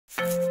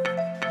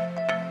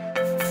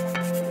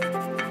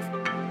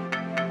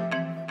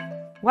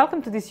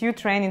Welcome to this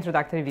YouTrain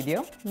introductory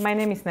video. My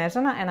name is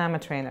Snezana and I'm a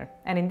trainer.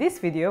 And in this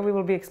video we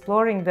will be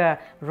exploring the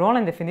role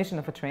and definition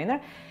of a trainer,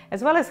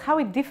 as well as how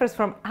it differs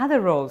from other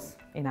roles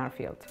in our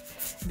field.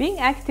 Being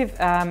active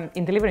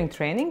in delivering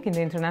training in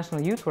the international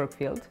youth work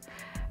field,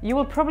 you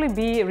will probably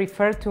be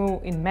referred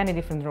to in many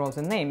different roles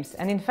and names.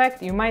 And in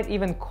fact, you might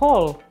even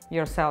call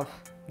yourself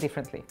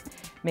differently.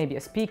 Maybe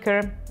a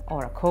speaker,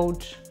 or a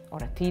coach, or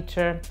a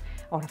teacher,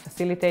 or a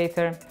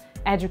facilitator,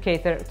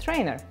 educator,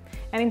 trainer.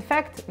 And in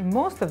fact,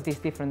 most of these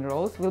different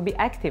roles will be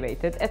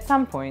activated at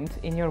some point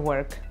in your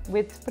work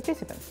with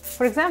participants.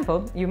 For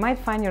example, you might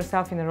find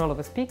yourself in the role of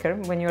a speaker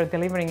when you are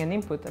delivering an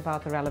input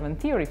about a relevant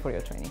theory for your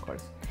training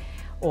course.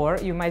 Or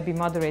you might be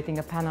moderating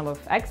a panel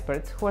of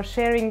experts who are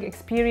sharing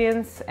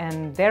experience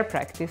and their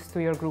practice to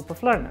your group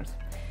of learners.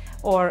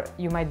 Or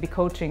you might be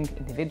coaching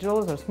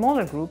individuals or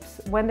smaller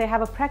groups when they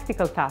have a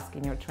practical task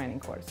in your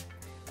training course.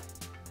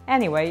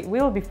 Anyway, we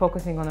will be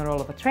focusing on the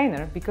role of a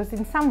trainer because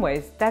in some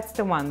ways that's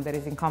the one that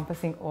is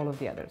encompassing all of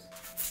the others.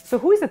 So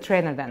who is a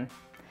trainer then?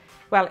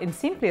 Well, in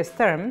simplest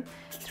term,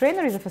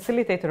 trainer is a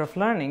facilitator of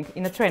learning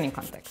in a training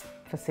context.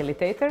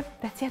 Facilitator,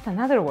 that's yet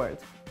another word.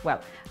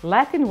 Well,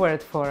 Latin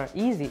word for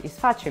easy is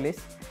facilis,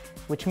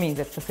 which means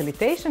that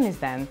facilitation is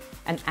then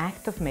an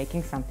act of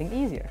making something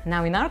easier.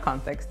 Now in our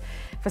context,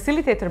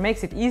 facilitator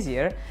makes it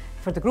easier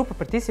for the group of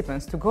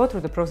participants to go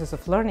through the process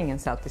of learning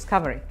and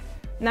self-discovery.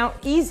 Now,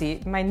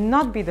 easy might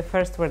not be the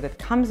first word that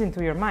comes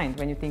into your mind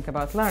when you think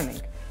about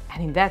learning.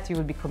 And in that you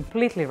will be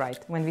completely right.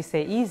 When we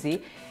say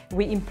easy,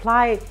 we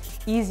imply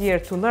easier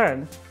to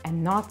learn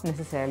and not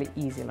necessarily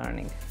easy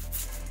learning.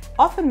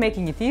 Often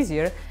making it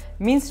easier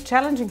means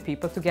challenging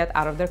people to get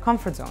out of their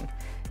comfort zone,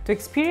 to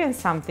experience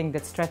something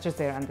that stretches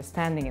their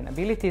understanding and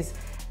abilities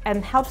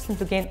and helps them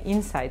to gain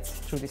insights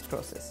through this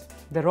process.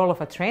 The role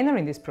of a trainer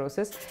in this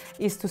process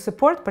is to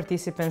support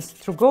participants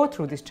to go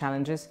through these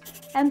challenges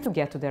and to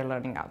get to their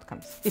learning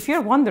outcomes. If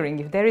you're wondering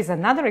if there is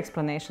another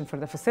explanation for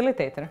the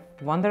facilitator,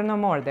 wonder no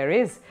more, there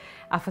is.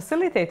 A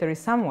facilitator is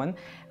someone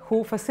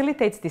who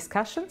facilitates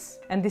discussions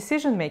and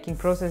decision-making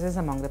processes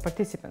among the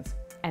participants.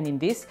 And in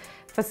this,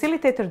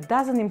 facilitator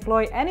doesn't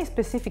employ any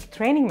specific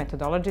training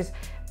methodologies,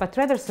 but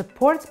rather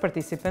supports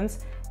participants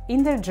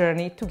in their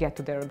journey to get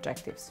to their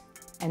objectives.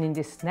 And in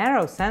this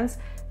narrow sense,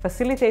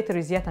 facilitator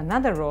is yet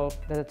another role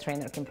that a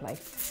trainer can play.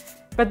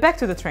 But back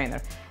to the trainer.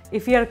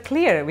 If we are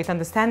clear with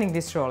understanding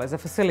this role as a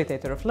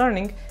facilitator of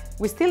learning,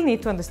 we still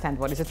need to understand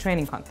what is a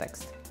training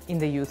context. In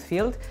the youth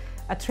field,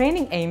 a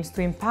training aims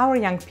to empower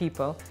young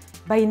people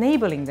by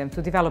enabling them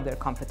to develop their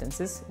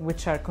competences,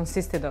 which are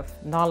consisted of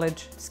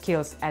knowledge,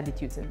 skills,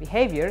 attitudes and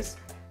behaviors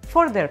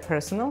for their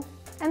personal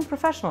and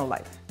professional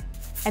life.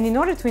 And in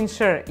order to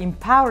ensure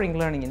empowering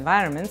learning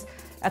environments,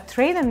 a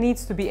trainer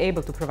needs to be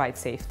able to provide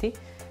safety,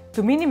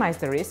 to minimize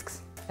the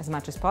risks as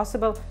much as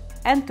possible,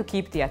 and to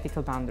keep the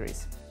ethical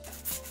boundaries.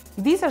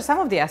 These are some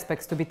of the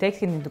aspects to be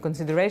taken into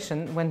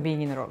consideration when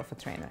being in the role of a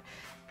trainer.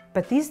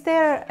 But is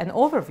there an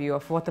overview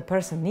of what a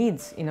person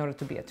needs in order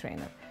to be a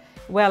trainer?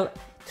 Well,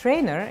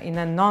 trainer in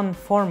a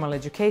non-formal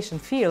education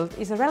field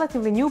is a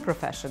relatively new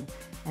profession,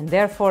 and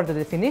therefore the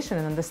definition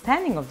and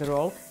understanding of the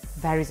role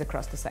varies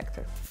across the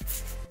sector.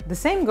 The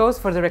same goes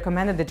for the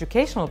recommended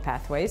educational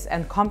pathways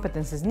and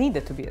competences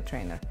needed to be a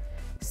trainer.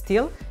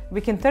 Still, we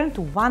can turn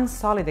to one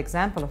solid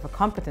example of a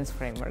competence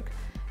framework,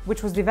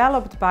 which was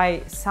developed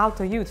by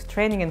Salto Youth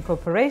Training and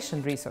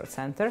Cooperation Resource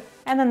Center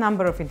and a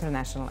number of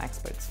international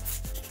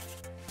experts.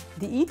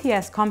 The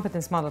ETS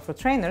Competence Model for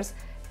trainers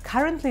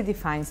currently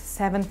defines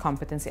 7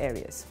 competence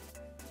areas: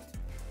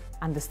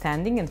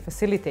 understanding and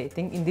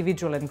facilitating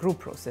individual and group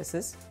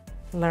processes,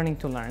 learning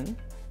to learn,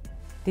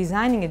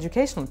 designing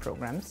educational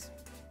programs,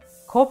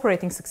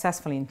 cooperating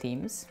successfully in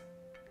teams,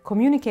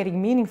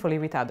 communicating meaningfully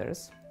with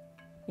others,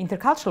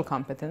 intercultural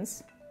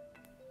competence,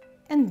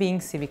 and being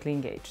civically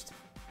engaged.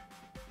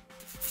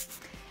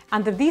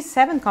 Under these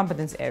 7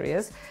 competence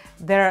areas,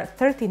 there are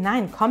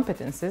 39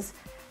 competences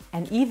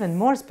and even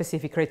more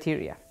specific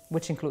criteria,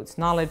 which includes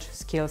knowledge,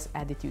 skills,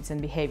 attitudes,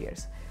 and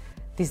behaviors.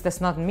 This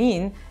does not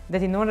mean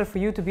that in order for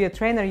you to be a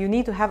trainer, you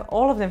need to have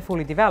all of them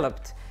fully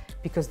developed,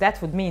 because that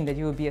would mean that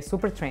you would be a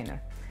super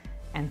trainer.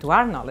 And to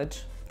our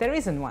knowledge, there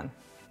isn't one,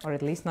 or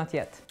at least not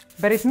yet.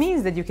 But it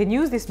means that you can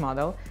use this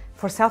model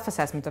for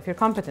self-assessment of your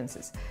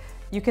competences.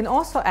 You can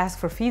also ask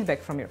for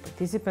feedback from your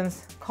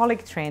participants,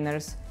 colleague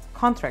trainers,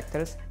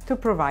 contractors to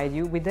provide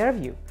you with their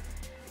view.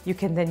 You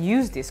can then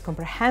use this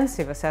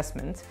comprehensive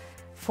assessment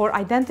for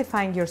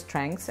identifying your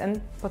strengths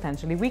and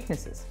potentially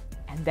weaknesses.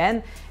 And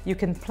then you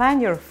can plan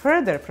your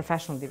further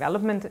professional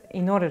development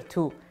in order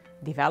to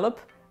develop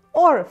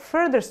or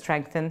further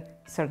strengthen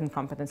certain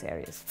competence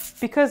areas.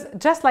 Because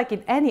just like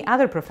in any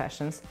other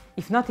professions,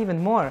 if not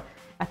even more,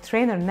 a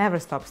trainer never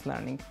stops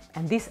learning.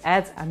 And this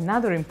adds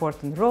another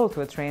important role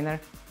to a trainer,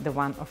 the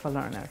one of a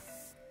learner.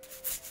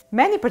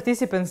 Many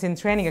participants in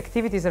training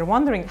activities are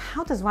wondering,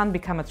 how does one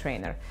become a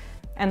trainer?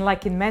 And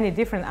like in many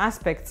different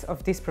aspects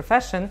of this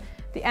profession,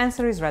 the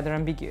answer is rather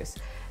ambiguous.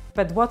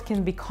 But what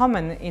can be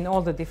common in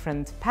all the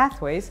different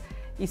pathways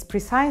is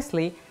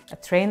precisely a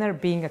trainer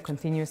being a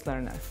continuous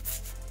learner.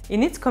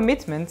 In its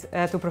commitment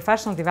to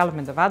professional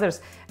development of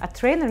others, a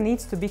trainer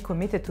needs to be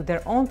committed to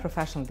their own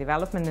professional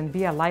development and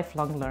be a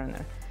lifelong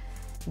learner.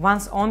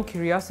 One's own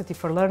curiosity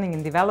for learning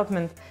and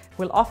development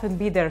will often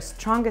be their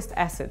strongest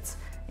assets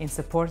in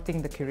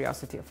supporting the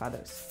curiosity of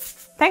others.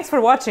 Thanks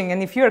for watching,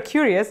 and if you are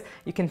curious,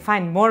 you can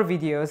find more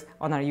videos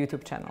on our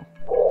YouTube channel.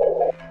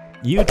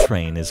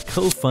 YouTrain is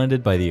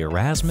co-funded by the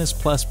Erasmus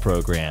Plus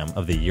program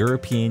of the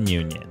European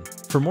Union.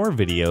 For more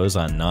videos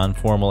on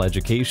non-formal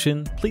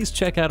education, please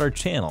check out our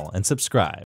channel and subscribe.